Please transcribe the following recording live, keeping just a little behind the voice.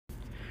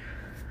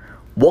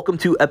Welcome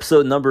to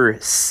episode number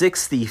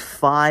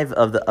 65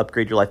 of the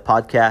Upgrade Your Life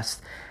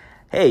podcast.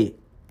 Hey,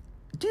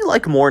 do you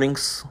like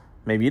mornings?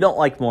 Maybe you don't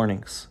like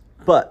mornings,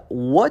 but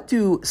what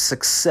do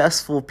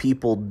successful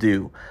people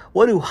do?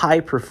 What do high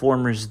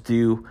performers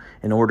do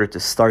in order to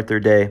start their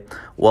day?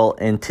 Well,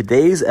 in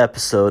today's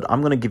episode,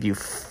 I'm going to give you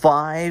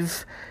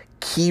 5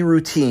 key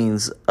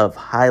routines of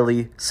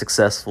highly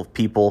successful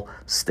people.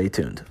 Stay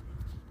tuned.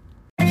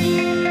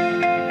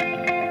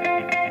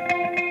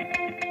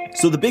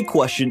 So the big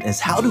question is,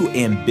 how do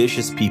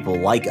ambitious people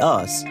like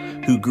us,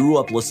 who grew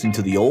up listening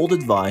to the old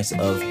advice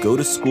of go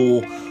to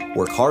school,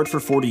 work hard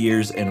for 40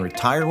 years, and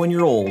retire when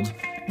you're old,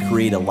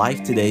 create a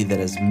life today that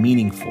is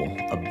meaningful,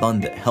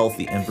 abundant,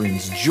 healthy, and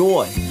brings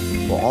joy,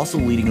 while also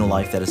leading a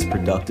life that is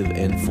productive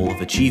and full of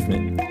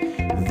achievement?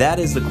 That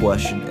is the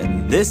question,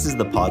 and this is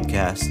the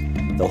podcast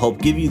that will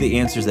help give you the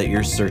answers that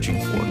you're searching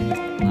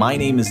for. My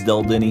name is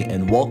Del Denny,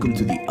 and welcome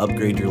to the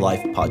Upgrade Your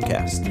Life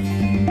podcast.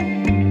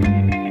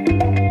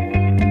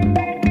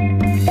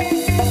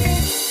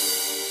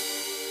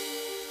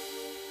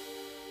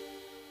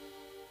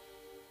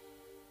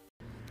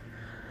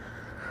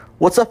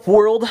 What's up,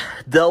 world?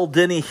 Del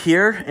Denny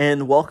here,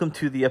 and welcome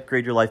to the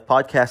Upgrade Your Life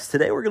podcast.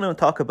 Today, we're going to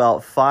talk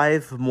about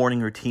 5 morning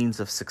routines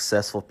of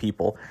successful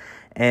people.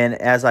 And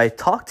as I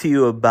talk to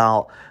you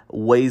about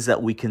ways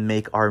that we can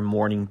make our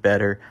morning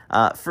better,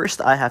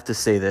 first, I have to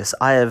say this.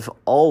 I have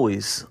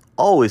always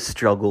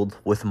struggled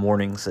with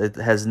mornings. It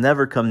has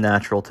never come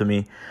natural to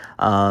me.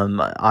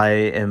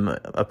 I am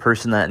a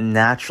person that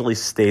naturally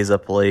stays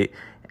up late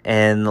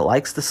and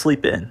likes to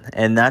sleep in.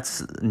 And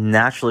that's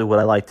naturally what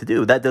I like to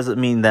do. That doesn't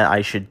mean that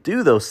I should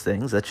do those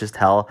things. That's just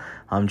how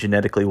I'm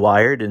genetically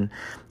wired. And,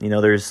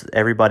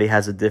 everybody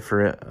has a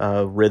different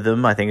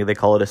rhythm. I think they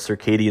call it a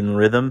circadian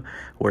rhythm,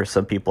 where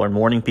some people are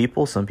morning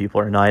people, some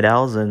people are night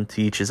owls, and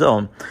to each his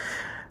own.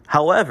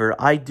 However,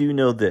 I do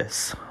know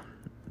this.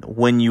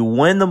 When you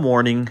win the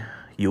morning,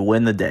 you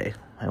win the day.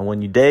 And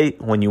when you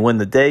win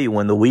the day, you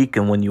win the week.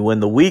 And when you win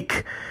the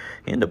week,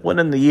 you end up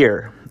winning the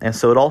year. And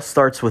so it all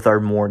starts with our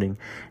morning.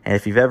 And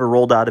if you've ever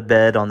rolled out of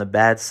bed on the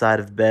bad side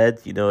of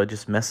bed, it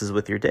just messes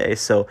with your day.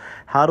 So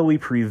how do we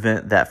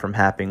prevent that from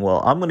happening?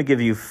 Well, I'm going to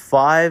give you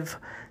 5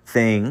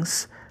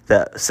 things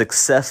that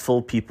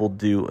successful people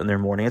do in their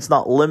morning. It's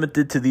not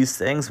limited to these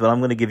things, but I'm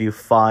going to give you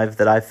 5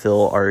 that I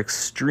feel are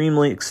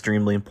extremely,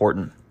 extremely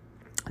important.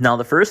 Now,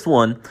 the first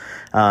one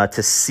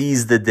to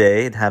seize the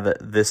day and have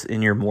this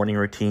in your morning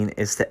routine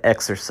is to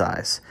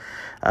exercise.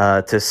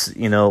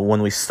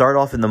 When we start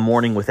off in the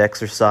morning with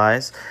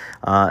exercise,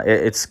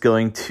 it's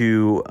going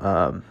to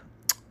we're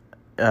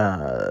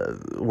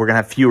gonna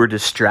have fewer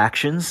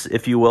distractions,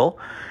 if you will.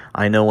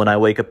 I know when I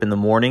wake up in the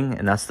morning,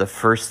 and that's the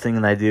first thing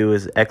that I do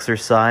is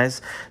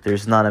exercise.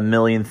 There's not a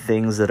million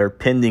things that are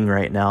pending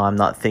right now. I'm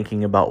not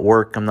thinking about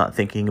work. I'm not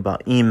thinking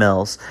about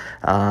emails.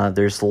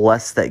 There's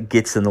less that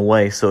gets in the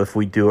way. So if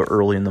we do it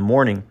early in the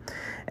morning,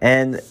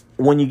 and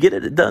when you get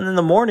it done in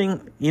the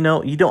morning, you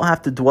don't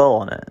have to dwell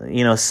on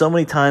it. So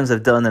many times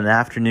I've done an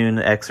afternoon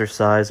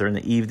exercise or an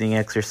evening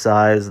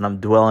exercise, and I'm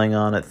dwelling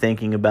on it,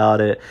 thinking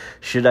about it.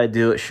 Should I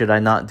do it? Should I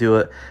not do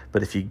it?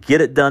 But if you get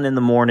it done in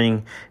the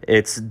morning,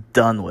 it's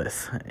done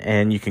with,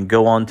 and you can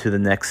go on to the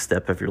next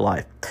step of your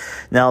life.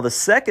 Now, the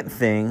second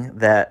thing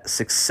that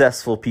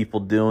successful people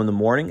do in the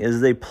morning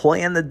is they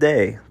plan the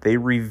day. They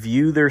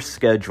review their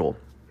schedule.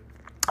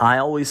 I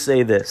always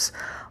say this.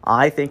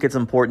 I think it's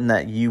important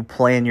that you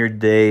plan your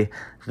day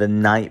the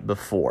night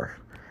before,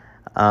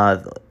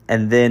 and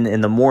then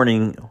in the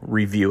morning,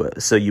 review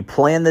it. So you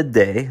plan the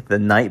day the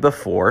night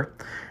before.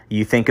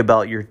 You think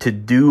about your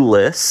to-do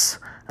lists.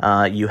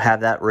 You have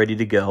that ready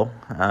to go.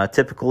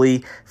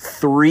 Typically,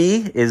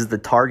 3 is the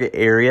target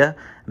area,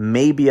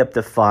 maybe up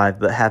to 5,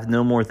 but have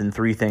no more than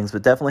 3 things.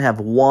 But definitely have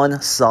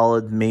 1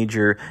 solid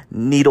major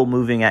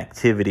needle-moving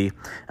activity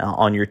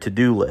on your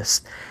to-do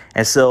list.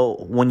 And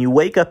so when you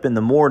wake up in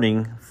the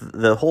morning,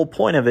 the whole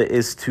point of it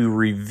is to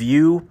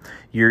review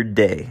your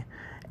day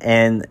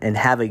and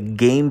have a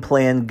game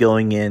plan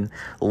going in.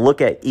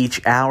 Look at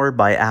each hour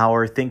by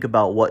hour. Think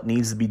about what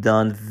needs to be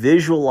done.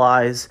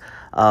 Visualize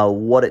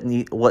what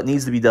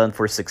needs to be done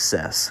for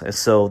success. And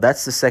so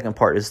that's the second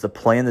part, is to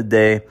plan the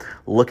day.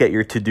 Look at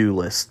your to-do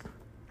list.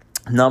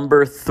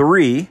 Number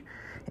 3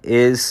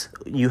 is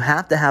you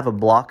have to have a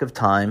block of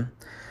time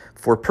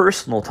for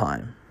personal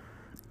time.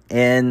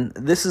 And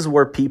this is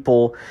where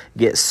people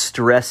get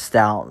stressed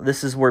out.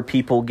 This is where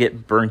people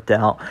get burnt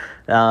out.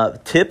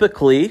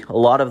 Typically, a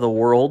lot of the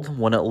world,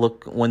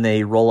 when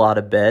they roll out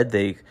of bed,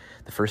 the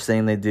first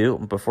thing they do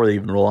before they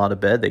even roll out of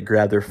bed, they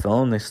grab their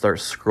phone, they start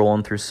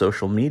scrolling through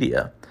social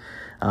media.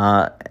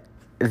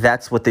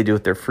 That's what they do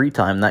with their free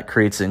time. That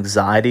creates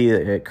anxiety.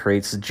 It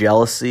creates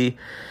jealousy.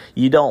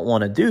 You don't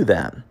want to do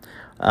that.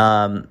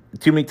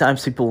 Too many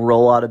times people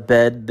roll out of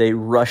bed, they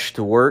rush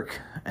to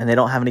work, and they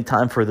don't have any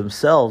time for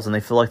themselves, and they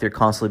feel like they're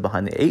constantly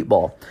behind the 8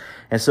 ball.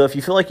 And so if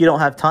you feel like you don't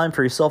have time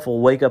for yourself, well,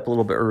 wake up a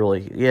little bit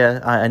early. Yeah,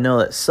 I know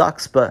that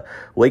sucks, but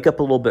wake up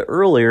a little bit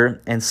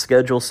earlier and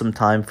schedule some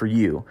time for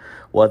you.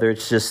 whether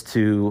it's just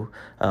to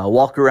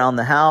walk around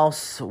the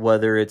house,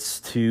 whether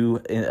it's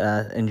to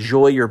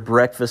enjoy your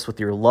breakfast with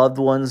your loved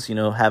ones,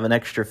 have an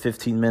extra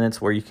 15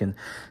 minutes where you can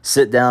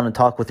sit down and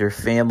talk with your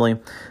family.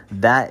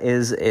 That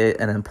is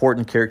an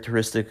important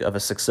characteristic of a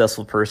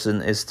successful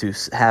person, is to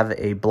have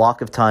a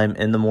block of time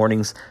in the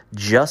mornings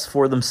just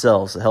for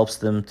themselves. It helps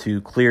them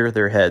to clear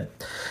their head.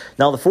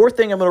 Now, the fourth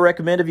thing I'm going to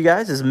recommend of you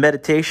guys is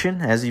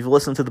meditation. As you've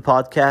listened to the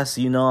podcast,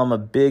 I'm a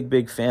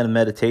big fan of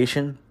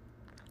meditation.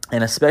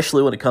 And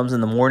especially when it comes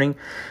in the morning,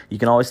 you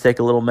can always take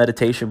a little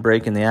meditation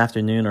break in the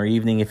afternoon or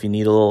evening if you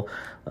need a little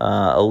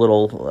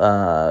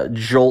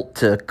jolt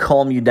to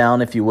calm you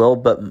down, if you will.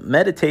 But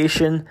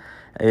meditation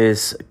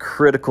is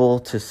critical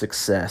to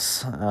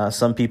success.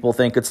 Some people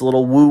think it's a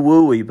little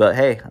woo-woo-y, but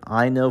hey,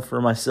 I know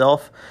for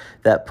myself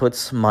that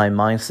puts my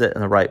mindset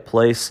in the right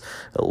place.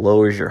 It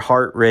lowers your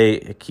heart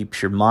rate, it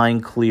keeps your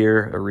mind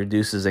clear, it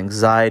reduces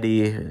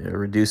anxiety, it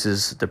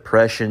reduces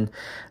depression.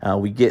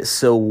 We get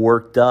so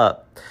worked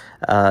up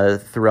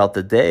throughout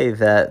the day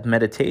that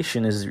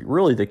meditation is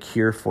really the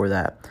cure for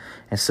that.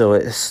 And so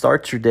it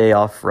starts your day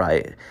off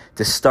right.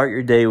 To start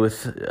your day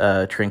with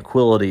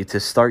tranquility, to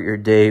start your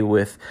day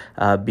with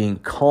being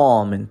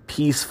calm and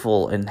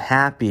peaceful and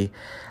happy,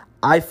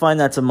 I find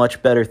that's a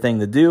much better thing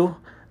to do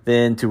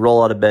than to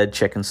roll out of bed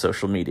checking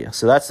social media.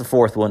 So that's the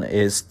fourth one,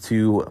 is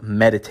to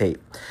meditate.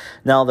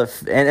 Now,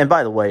 and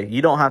by the way,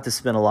 you don't have to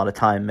spend a lot of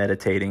time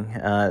meditating,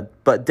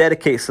 but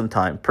dedicate some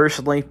time.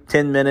 Personally,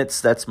 10 minutes,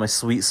 that's my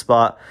sweet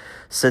spot.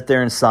 Sit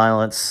there in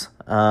silence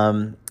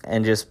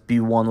and just be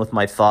one with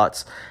my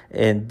thoughts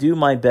and do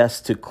my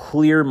best to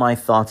clear my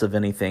thoughts of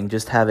anything.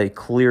 Just have a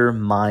clear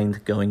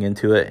mind going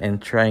into it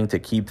and trying to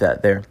keep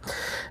that there.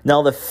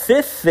 Now, the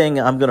fifth thing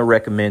I'm going to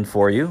recommend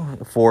for you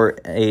for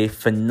a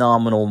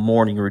phenomenal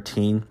morning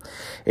routine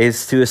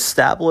is to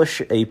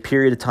establish a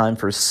period of time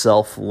for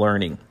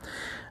self-learning.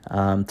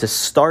 To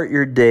start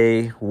your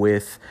day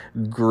with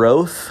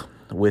growth,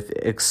 with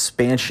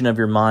expansion of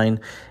your mind,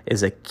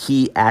 is a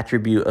key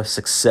attribute of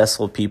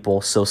successful people.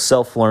 So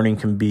self-learning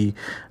can be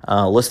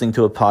listening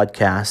to a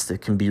podcast,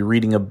 it can be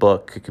reading a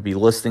book, it could be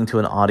listening to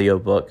an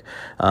audiobook,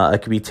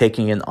 it could be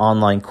taking an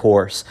online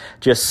course.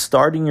 Just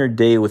starting your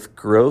day with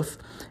growth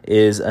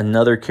is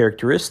another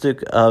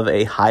characteristic of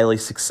a highly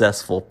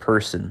successful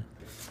person.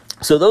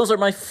 So those are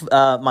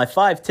my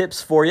 5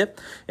 tips for you.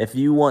 If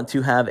you want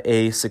to have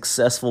a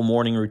successful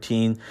morning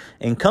routine,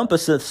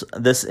 encompass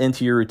this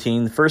into your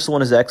routine. The first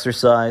one is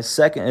exercise.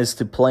 Second is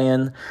to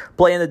plan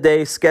the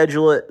day,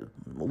 schedule it,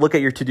 look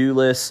at your to-do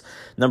list.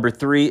 Number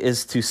 3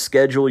 is to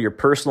schedule your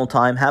personal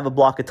time. Have a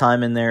block of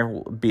time in there,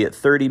 be it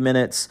 30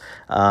 minutes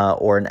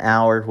or an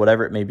hour,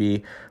 whatever it may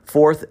be.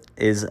 4th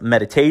is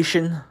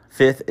meditation.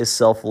 5th is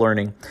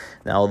self-learning.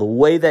 Now, the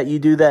way that you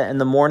do that in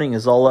the morning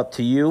is all up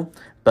to you.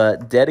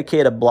 But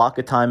dedicate a block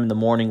of time in the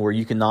morning where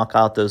you can knock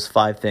out those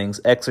 5 things: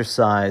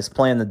 exercise,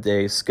 plan the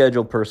day,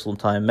 schedule personal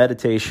time,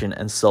 meditation,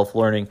 and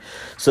self-learning.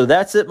 So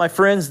that's it, my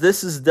friends.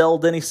 This is Del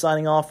Denny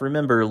signing off.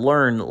 Remember,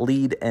 learn,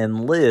 lead,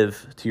 and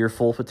live to your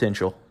full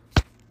potential.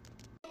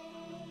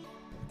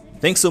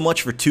 Thanks so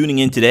much for tuning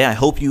in today. I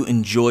hope you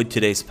enjoyed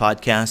today's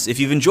podcast.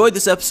 If you've enjoyed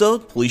this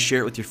episode, please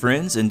share it with your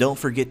friends. And don't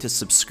forget to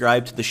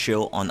subscribe to the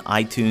show on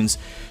iTunes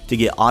to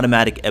get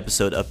automatic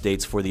episode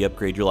updates for the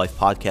Upgrade Your Life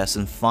podcast.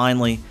 And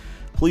finally,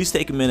 please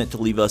take a minute to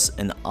leave us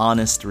an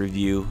honest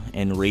review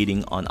and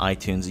rating on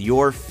iTunes.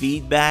 Your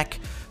feedback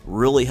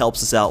really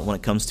helps us out when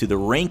it comes to the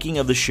ranking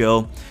of the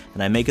show,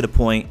 and I make it a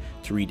point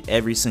to read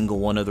every single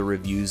one of the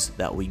reviews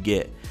that we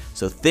get.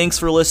 So thanks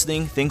for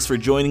listening. Thanks for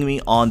joining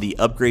me on the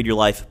Upgrade Your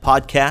Life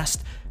podcast.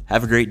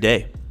 Have a great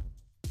day.